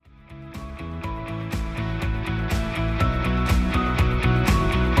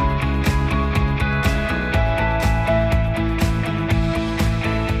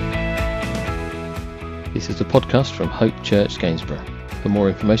podcast from Hope Church Gainsborough. For more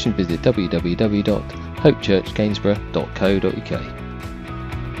information, visit www.hopechurchgainsborough.co.uk.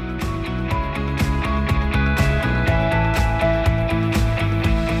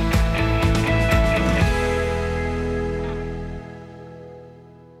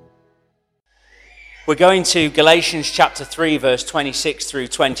 We're going to Galatians chapter 3, verse 26 through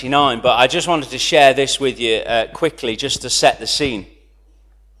 29, but I just wanted to share this with you quickly, just to set the scene.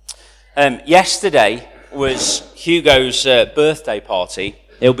 Yesterday was Hugo's birthday party.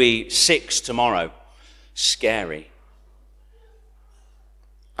 He'll be 6 tomorrow. Scary.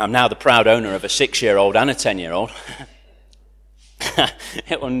 I'm now the proud owner of a 6-year-old and a 10-year-old.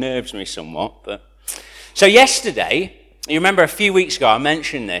 It unnerves me somewhat. But so yesterday, you remember a few weeks ago I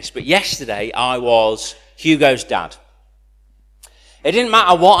mentioned this, but yesterday I was Hugo's dad. It didn't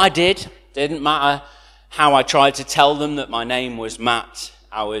matter what I did. It didn't matter how I tried to tell them that my name was Matt.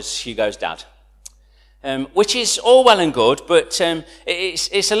 I was Hugo's dad. Which is all well and good, but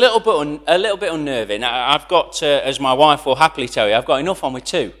it's a little bit unnerving. I've got, as my wife will happily tell you, I've got enough on with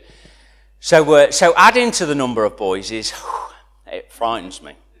 2. So adding to the number of boys it frightens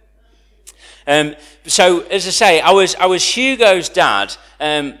me. So as I say, I was Hugo's dad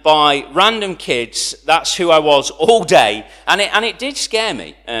by random kids. That's who I was all day, and it did scare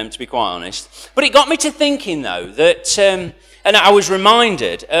me, to be quite honest. But it got me to thinking, though, that and I was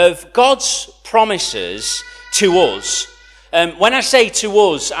reminded of God's promises to us. When I say to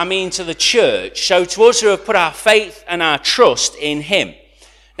us, I mean to the church. So to us who have put our faith and our trust in Him.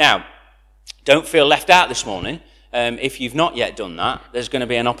 Now, don't feel left out this morning. If you've not yet done that, there's going to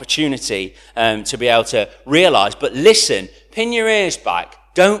be an opportunity to be able to realise. But listen, pin your ears back.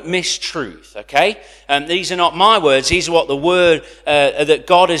 Don't miss truth, okay? These are not my words. These are what the word that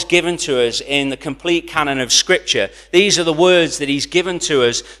God has given to us in the complete canon of Scripture. These are the words that He's given to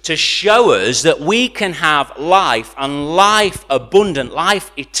us to show us that we can have life, and life abundant,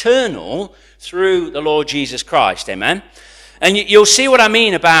 life eternal, through the Lord Jesus Christ. Amen? And you'll see what I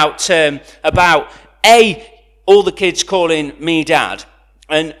mean about all the kids calling me dad,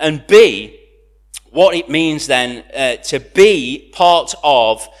 and B, what it means then to be part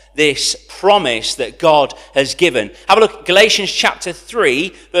of this promise that God has given. Have a look at Galatians chapter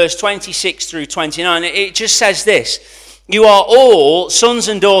 3, verse 26 through 29. It just says this: "You are all sons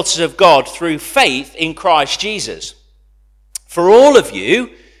and daughters of God through faith in Christ Jesus. For all of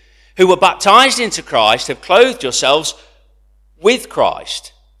you who were baptized into Christ have clothed yourselves with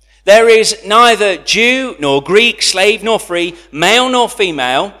Christ. There is neither Jew nor Greek, slave nor free, male nor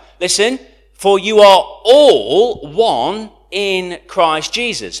female." Listen, "for you are all one in Christ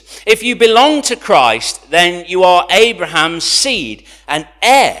Jesus. If you belong to Christ, then you are Abraham's seed and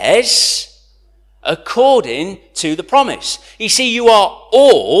heirs according to the promise." You see, you are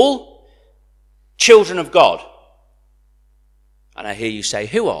all children of God. And I hear you say,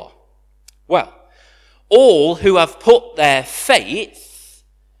 who are? Well, all who have put their faith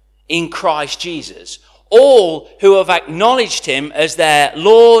in Christ Jesus. All who have acknowledged Him as their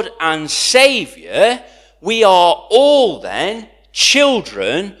Lord and Saviour. We are all then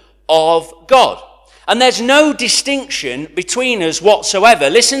children of God. And there's no distinction between us whatsoever.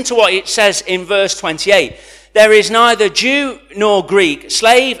 Listen to what it says in verse 28. "There is neither Jew nor Greek,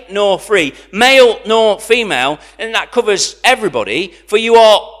 slave nor free, male nor female," and that covers everybody, "for you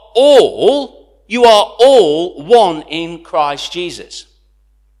are all one in Christ Jesus."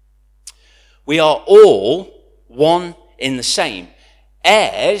 We are all one in the same.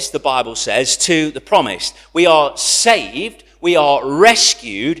 Heirs, the Bible says, to the promise. We are saved, we are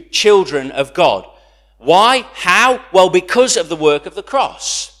rescued children of God. Why? How? Well, because of the work of the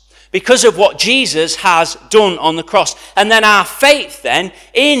cross. Because of what Jesus has done on the cross. And then our faith then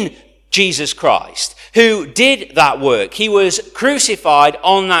in Jesus Christ, who did that work. He was crucified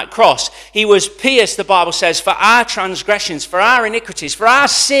on that cross. He was pierced, the Bible says, for our transgressions, for our iniquities, for our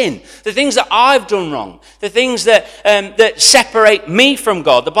sin, the things that I've done wrong, the things that separate me from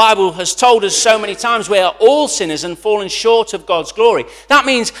God. The Bible has told us so many times we are all sinners and fallen short of God's glory. That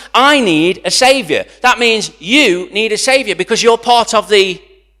means I need a Saviour. That means you need a Saviour because you're part of the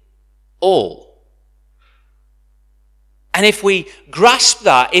all. And if we grasp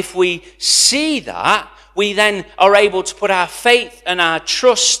that, if we see that, we then are able to put our faith and our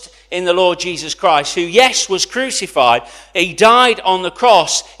trust in the Lord Jesus Christ, who, yes, was crucified. He died on the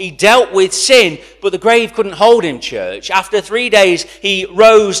cross. He dealt with sin, but the grave couldn't hold him, church. After 3 days, he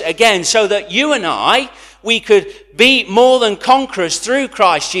rose again, so that you and I, we could be more than conquerors through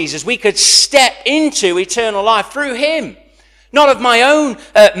Christ Jesus. We could step into eternal life through him. Not of my own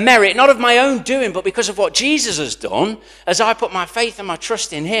merit, not of my own doing, but because of what Jesus has done. As I put my faith and my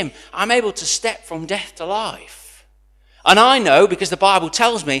trust in him, I'm able to step from death to life. And I know, because the Bible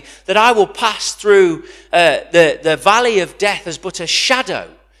tells me, that I will pass through the valley of death as but a shadow,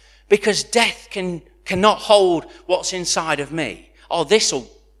 because death cannot hold what's inside of me. Oh,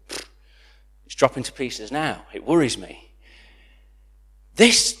 it's dropping to pieces now. It worries me.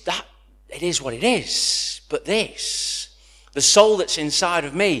 It is what it is. But the soul that's inside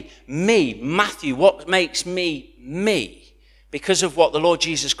of me, Matthew, what makes me, because of what the Lord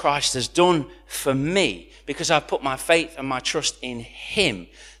Jesus Christ has done for me, because I've put my faith and my trust in him,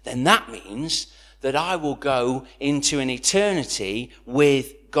 then that means that I will go into an eternity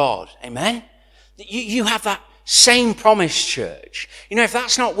with God. Amen? You have that same promise, church. If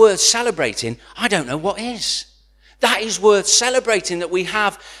that's not worth celebrating, I don't know what is. That is worth celebrating, that we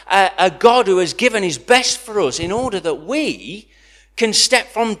have a God who has given his best for us in order that we can step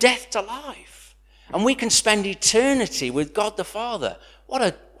from death to life. And we can spend eternity with God the Father. What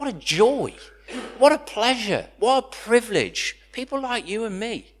a joy. What a pleasure. What a privilege. People like you and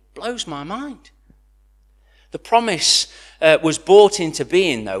me. Blows my mind. The promise was brought into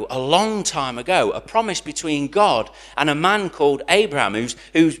being, though, a long time ago. A promise between God and a man called Abraham,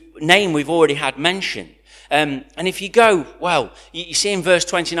 whose name we've already had mentioned. And if you go, you see in verse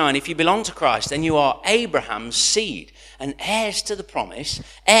 29, if you belong to Christ, then you are Abraham's seed and heirs to the promise,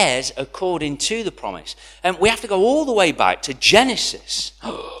 heirs according to the promise. And we have to go all the way back to Genesis.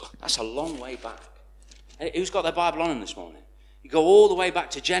 That's a long way back. Who's got their Bible on them this morning? You go all the way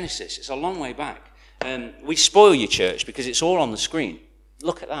back to Genesis. It's a long way back. We spoil your church because it's all on the screen.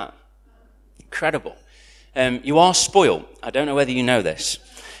 Look at that. Incredible. You are spoiled. I don't know whether you know this.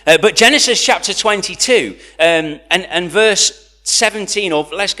 But Genesis chapter 22 and verse 17, or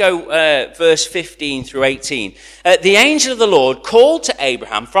let's go verse 15 through 18. The angel of the Lord called to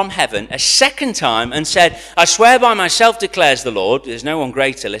Abraham from heaven a second time and said, I swear by myself, declares the Lord, there's no one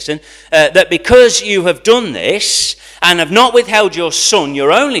greater, listen, that because you have done this and have not withheld your son,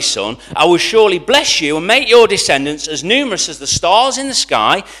 your only son, I will surely bless you and make your descendants as numerous as the stars in the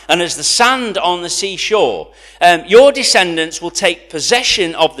sky and as the sand on the seashore. Your descendants will take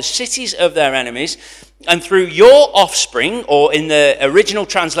possession of the cities of their enemies, and through your offspring, or in the original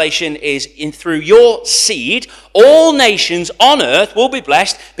translation is through your seed, all nations on earth will be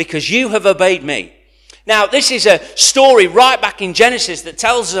blessed because you have obeyed me. Now, this is a story right back in Genesis that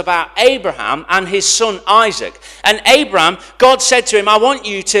tells us about Abraham and his son Isaac. And Abraham, God said to him, I want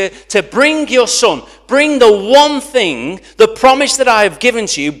you to bring your son, bring the one thing, the promise that I have given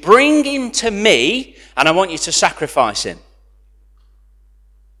to you, bring him to me, and I want you to sacrifice him.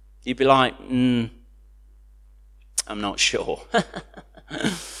 You'd be like, I'm not sure.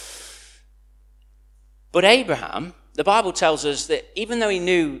 But Abraham, the Bible tells us that even though he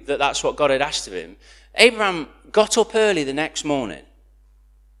knew that that's what God had asked of him, Abraham got up early the next morning.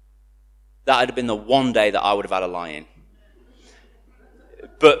 That would have been the one day that I would have had a lie-in.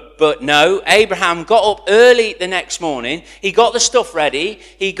 But no, Abraham got up early the next morning. He got the stuff ready.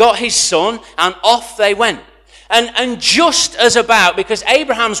 He got his son, and off they went. And just as about, because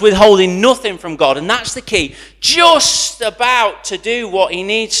Abraham's withholding nothing from God, and that's the key, just about to do what he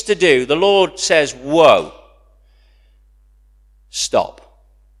needs to do, the Lord says, whoa, stop.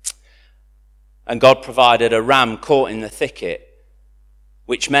 And God provided a ram caught in the thicket,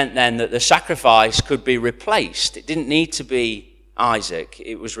 which meant then that the sacrifice could be replaced. It didn't need to be Isaac.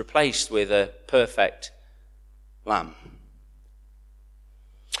 It was replaced with a perfect lamb.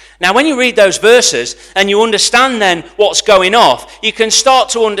 Now, when you read those verses and you understand then what's going off, you can start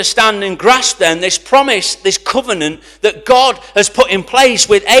to understand and grasp then this promise, this covenant that God has put in place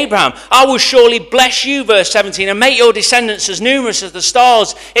with Abraham. I will surely bless you, verse 17, and make your descendants as numerous as the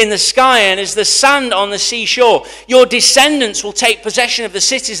stars in the sky and as the sand on the seashore. Your descendants will take possession of the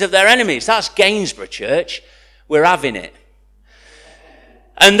cities of their enemies. That's Gainsborough, church. We're having it.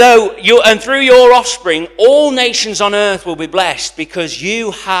 And through your offspring, all nations on earth will be blessed because you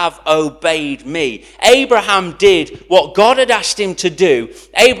have obeyed me. Abraham did what God had asked him to do.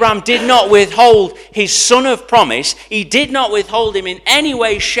 Abraham did not withhold his son of promise. He did not withhold him in any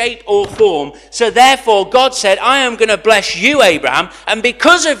way, shape, or form. So therefore, God said, I am going to bless you, Abraham. And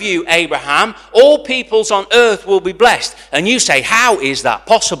because of you, Abraham, all peoples on earth will be blessed. And you say, how is that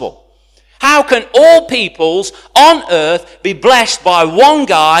possible? How can all peoples on earth be blessed by one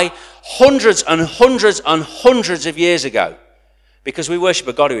guy hundreds and hundreds and hundreds of years ago? Because we worship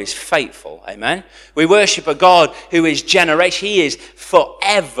a God who is faithful, amen? We worship a God who is generation. He is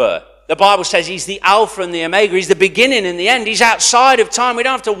forever. The Bible says he's the Alpha and the Omega. He's the beginning and the end. He's outside of time. We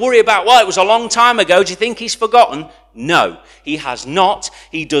don't have to worry about, well, it was a long time ago. Do you think he's forgotten? No, he has not.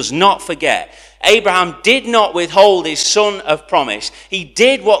 He does not forget. Abraham did not withhold his son of promise. He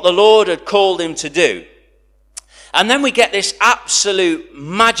did what the Lord had called him to do. And then we get this absolute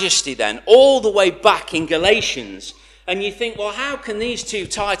majesty then, all the way back in Galatians. And you think, well, how can these two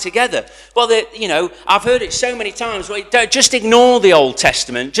tie together? Well, I've heard it so many times. Well, don't just ignore the Old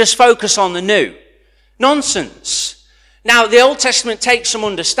Testament. Just focus on the New. Nonsense. Now, the Old Testament takes some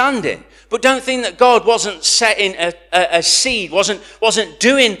understanding. But don't think that God wasn't setting a seed, wasn't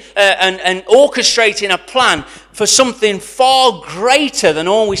doing and orchestrating a plan for something far greater than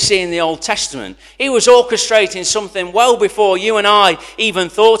all we see in the Old Testament. He was orchestrating something well before you and I even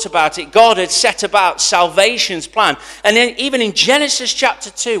thought about it. God had set about salvation's plan. And then even in Genesis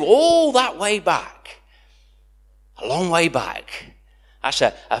chapter 2, all that way back, a long way back, that's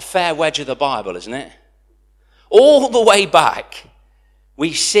a fair wedge of the Bible, isn't it? All the way back,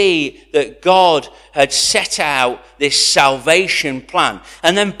 we see that God had set out this salvation plan.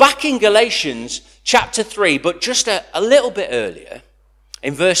 And then back in Galatians chapter 3, but just a little bit earlier,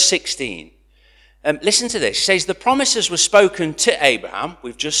 in verse 16, listen to this. It says, the promises were spoken to Abraham,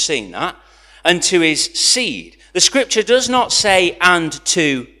 we've just seen that, and to his seed. The scripture does not say, and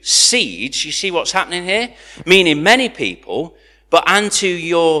to seeds. You see what's happening here? Meaning many people, but and to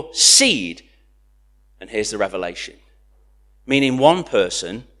your seed. And here's the revelation. Meaning one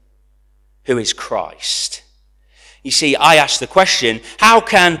person who is Christ. You see, I ask the question, how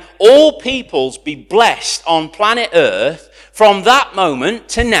can all peoples be blessed on planet Earth from that moment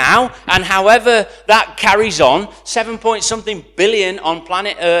to now, and however that carries on, 7-point-something billion on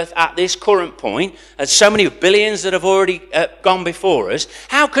planet Earth at this current point, and so many billions that have already gone before us,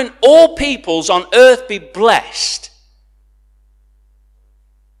 how can all peoples on Earth be blessed?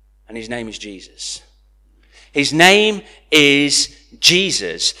 And his name is Jesus. His name is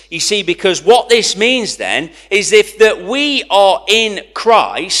Jesus. You see, because what this means then is if that we are in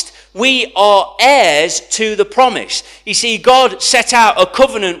Christ, we are heirs to the promise. You see, God set out a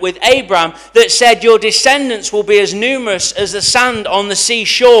covenant with Abraham that said your descendants will be as numerous as the sand on the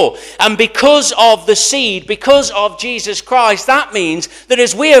seashore. And because of the seed, because of Jesus Christ, that means that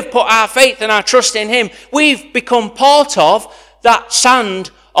as we have put our faith and our trust in him, we've become part of that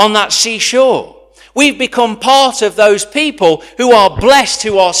sand on that seashore. We've become part of those people who are blessed,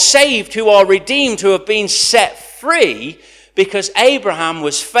 who are saved, who are redeemed, who have been set free because Abraham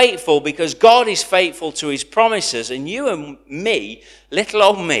was faithful, because God is faithful to his promises. And you and me, little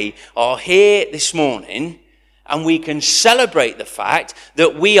old me, are here this morning, and we can celebrate the fact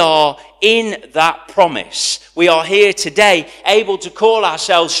that we are in that promise. We are here today able to call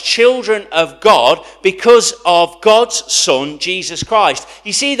ourselves children of God because of God's Son, Jesus Christ.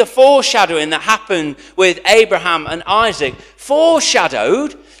 You see, the foreshadowing that happened with Abraham and Isaac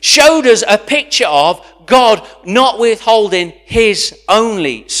showed us a picture of God not withholding his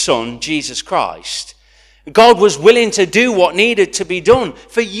only Son, Jesus Christ. God was willing to do what needed to be done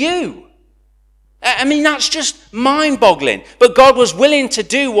for you. I mean, that's just mind-boggling. But God was willing to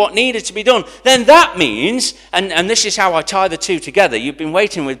do what needed to be done. Then that means, and this is how I tie the two together. You've been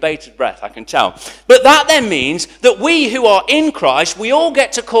waiting with bated breath, I can tell. But that then means that we who are in Christ, we all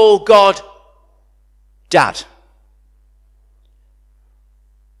get to call God Dad.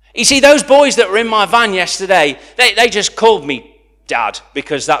 You see, those boys that were in my van yesterday, they just called me Dad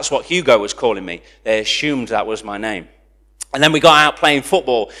because that's what Hugo was calling me. They assumed that was my name. And then we got out playing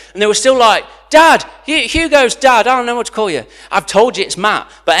football, and they were still like, Dad, Hugo's Dad, I don't know what to call you. I've told you it's Matt.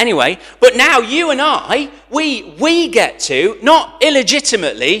 But anyway, but now you and I, we get to, not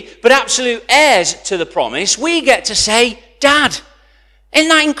illegitimately, but absolute heirs to the promise, we get to say, Dad. Isn't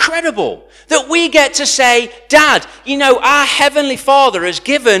that incredible? That we get to say, Dad, you know, our Heavenly Father has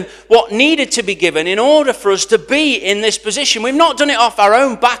given what needed to be given in order for us to be in this position. We've not done it off our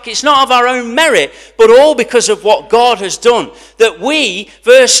own back. It's not of our own merit, but all because of what God has done. That we,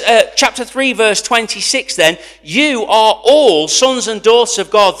 chapter 3, verse 26 then, you are all sons and daughters of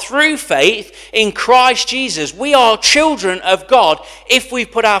God through faith in Christ Jesus. We are children of God if we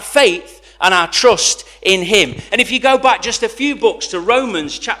put our faith and our trust in him. And if you go back just a few books to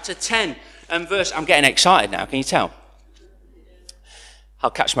Romans chapter 10 and verse... I'm getting excited now, can you tell?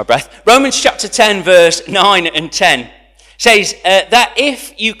 I'll catch my breath. Romans chapter 10 verse 9 and 10 says that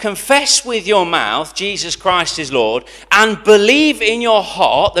if you confess with your mouth Jesus Christ is Lord and believe in your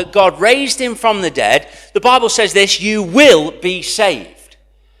heart that God raised him from the dead, the Bible says this, you will be saved.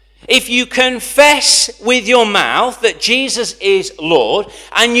 If you confess with your mouth that Jesus is Lord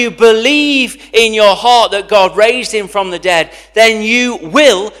and you believe in your heart that God raised him from the dead, then you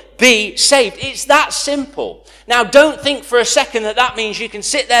will be saved. It's that simple. Now, don't think for a second that means you can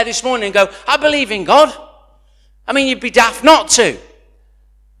sit there this morning and go, I believe in God. I mean, you'd be daft not to.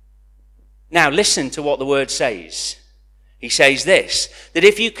 Now, listen to what the word says. He says this, that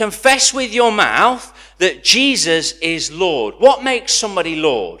if you confess with your mouth that Jesus is Lord. What makes somebody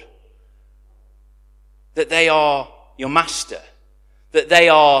Lord? That they are your master. That they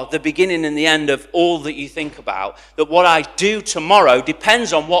are the beginning and the end of all that you think about. That what I do tomorrow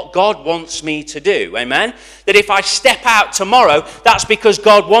depends on what God wants me to do. Amen? That if I step out tomorrow, that's because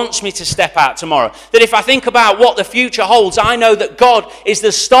God wants me to step out tomorrow. That if I think about what the future holds, I know that God is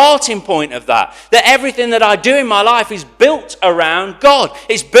the starting point of that. That everything that I do in my life is built around God.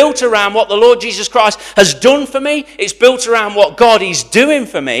 It's built around what the Lord Jesus Christ has done for me. It's built around what God is doing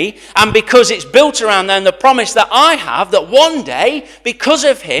for me. And because it's built around then the promise that I have that one day, because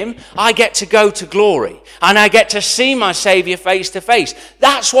of him, I get to go to glory and I get to see my Savior face to face.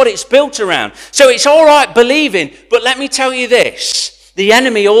 That's what it's built around. So it's all right believing, but let me tell you this, the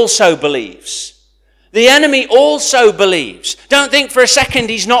enemy also believes. The enemy also believes. Don't think for a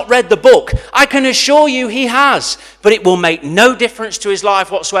second he's not read the book. I can assure you he has, but it will make no difference to his life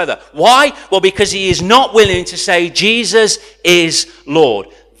whatsoever. Why? Well, because he is not willing to say Jesus is Lord.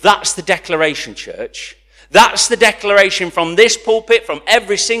 That's the declaration, church. That's the declaration from this pulpit, from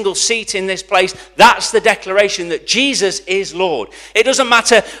every single seat in this place. That's the declaration that Jesus is Lord. It doesn't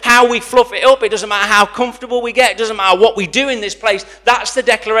matter how we fluff it up. It doesn't matter how comfortable we get. It doesn't matter what we do in this place. That's the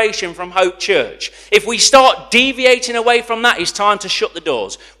declaration from Hope Church. If we start deviating away from that, it's time to shut the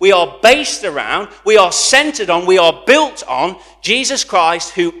doors. We are based around, we are centered on, we are built on Jesus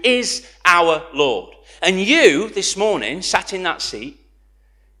Christ, who is our Lord. And you, this morning, sat in that seat,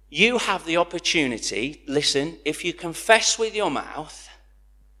 you have the opportunity, listen, if you confess with your mouth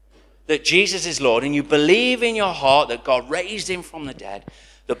that Jesus is Lord and you believe in your heart that God raised him from the dead,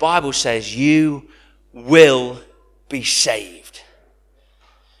 the Bible says you will be saved.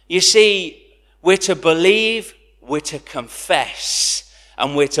 You see, we're to believe, we're to confess,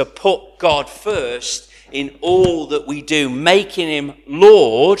 and we're to put God first in all that we do, making him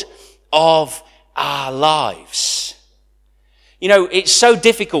Lord of our lives. You know, it's so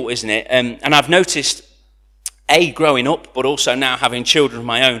difficult, isn't it? And I've noticed, growing up, but also now having children of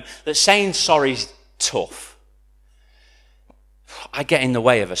my own, that saying sorry's tough. I get in the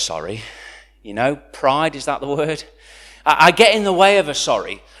way of a sorry. You know, pride, is that the word? I get in the way of a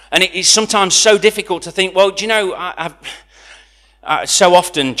sorry. And it's sometimes so difficult to think, well, do you know, so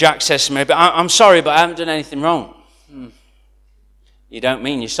often Jack says to me, but I'm sorry, but I haven't done anything wrong. You don't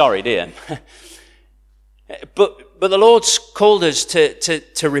mean you're sorry, do you? But the Lord's called us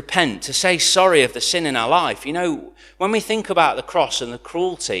to repent, to say sorry of the sin in our life. You know, when we think about the cross and the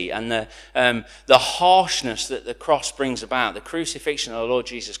cruelty and the harshness that the cross brings about, the crucifixion of the Lord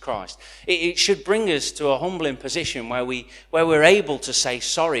Jesus Christ, it should bring us to a humbling position where we're able to say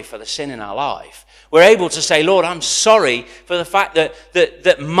sorry for the sin in our life. We're able to say, Lord, I'm sorry for the fact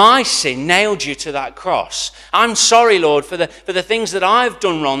that my sin nailed you to that cross. I'm sorry, Lord, for the things that I've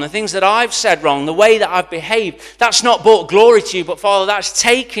done wrong, the things that I've said wrong, the way that I've behaved. That's not brought glory to you, but Father, that's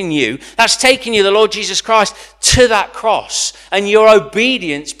taken you, the Lord Jesus Christ, to that cross. And your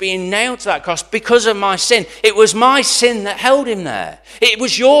obedience being nailed to that cross because of my sin. It was my sin that held him there. It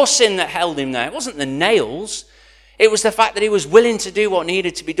was your sin that held him there. It wasn't the nails. It was the fact that he was willing to do what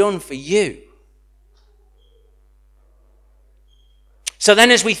needed to be done for you. So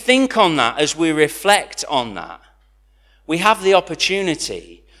then as we think on that, as we reflect on that, we have the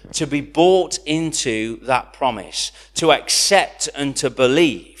opportunity to be brought into that promise, to accept and to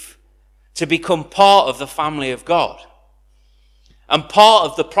believe, to become part of the family of God. And part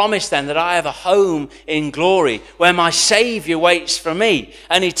of the promise then that I have a home in glory where my Savior waits for me,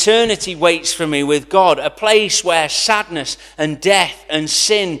 and eternity waits for me with God, a place where sadness and death and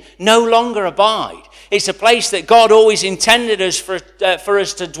sin no longer abide. It's a place that God always intended us for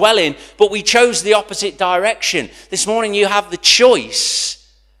us to dwell in, but we chose the opposite direction. This morning you have the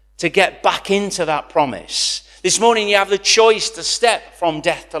choice to get back into that promise. This morning you have the choice to step from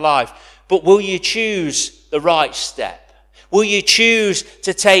death to life, but will you choose the right step? Will you choose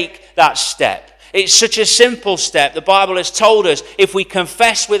to take that step? It's such a simple step. The Bible has told us if we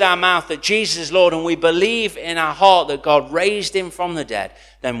confess with our mouth that Jesus is Lord and we believe in our heart that God raised him from the dead,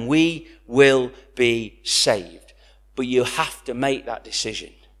 then we will be saved. But you have to make that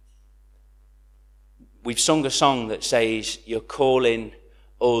decision. We've sung a song that says, you're calling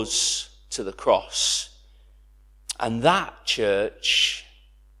us to the cross. And that, church,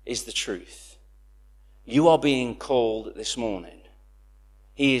 is the truth. You are being called this morning.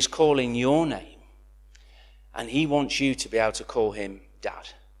 He is calling your name. And he wants you to be able to call him Dad.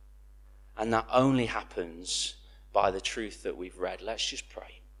 And that only happens by the truth that we've read. Let's just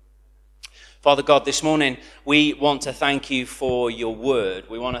pray. Father God, this morning we want to thank you for your word.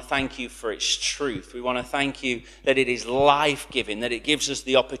 We want to thank you for its truth. We want to thank you that it is life-giving, that it gives us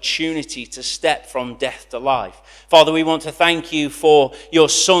the opportunity to step from death to life. Father, we want to thank you for your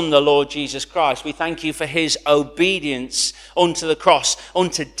Son, the Lord Jesus Christ. We thank you for his obedience unto the cross,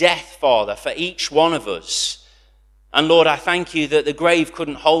 unto death, Father, for each one of us. And Lord, I thank you that the grave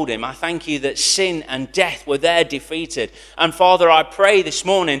couldn't hold him. I thank you that sin and death were there defeated. And Father, I pray this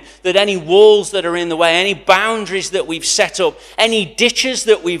morning that any walls that are in the way, any boundaries that we've set up, any ditches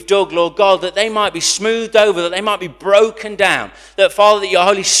that we've dug, Lord God, that they might be smoothed over, that they might be broken down. That, Father, that your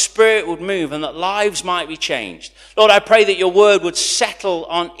Holy Spirit would move and that lives might be changed. Lord, I pray that your word would settle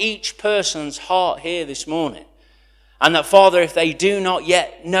on each person's heart here this morning. And that, Father, if they do not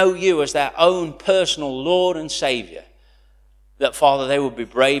yet know you as their own personal Lord and Saviour, that, Father, they will be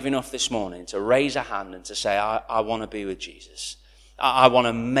brave enough this morning to raise a hand and to say, I want to be with Jesus. I want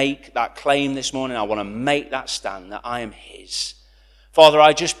to make that claim this morning. I want to make that stand that I am his. Father,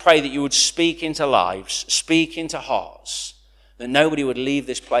 I just pray that you would speak into lives, speak into hearts, that nobody would leave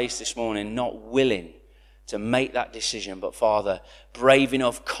this place this morning not willing to make that decision, but, Father, brave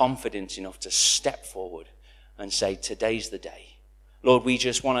enough, confident enough to step forward and say, today's the day. Lord, we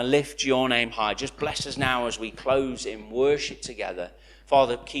just want to lift your name high. Just bless us now as we close in worship together.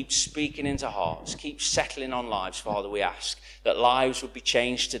 Father, keep speaking into hearts. Keep settling on lives, Father, we ask. That lives would be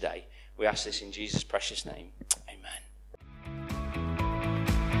changed today. We ask this in Jesus' precious name. Amen.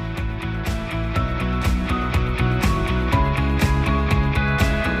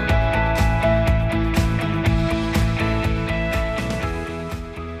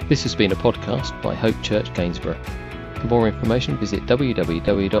 This has been a podcast by Hope Church Gainsborough. For more information, visit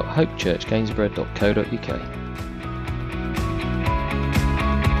www.hopechurchgainsborough.co.uk.